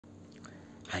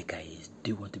Hi guys,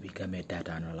 do you want to become a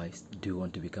data analyst? Do you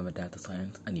want to become a data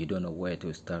science and you don't know where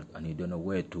to start and you don't know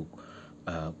where to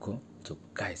go? So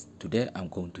guys, today I'm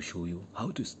going to show you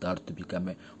how to start to become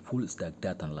a full stack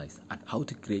data analyst and how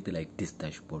to create like this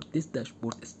dashboard. This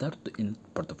dashboard start in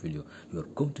portfolio. You are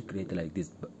going to create like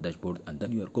this dashboard, and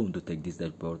then you are going to take this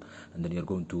dashboard and then you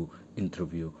are going to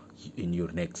interview in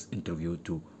your next interview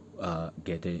to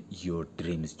get your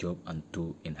dreams job and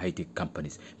to in high-tech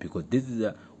companies, because this is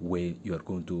a way you are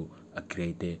going to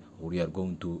create or you are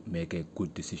going to make a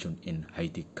good decision in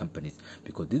high-tech companies,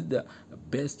 because this is the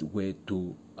best way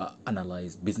to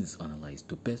analyze business analyze,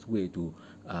 the best way to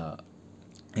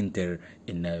enter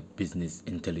in business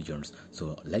intelligence.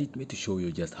 So let me to show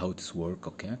you just how this work.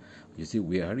 Okay, you see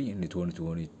we are in the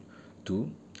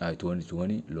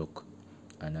 2020 look,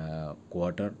 and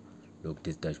quarter look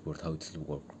this dashboard how it will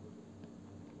work,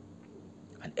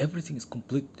 and everything is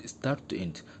complete start to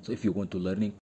end. So if you want to learning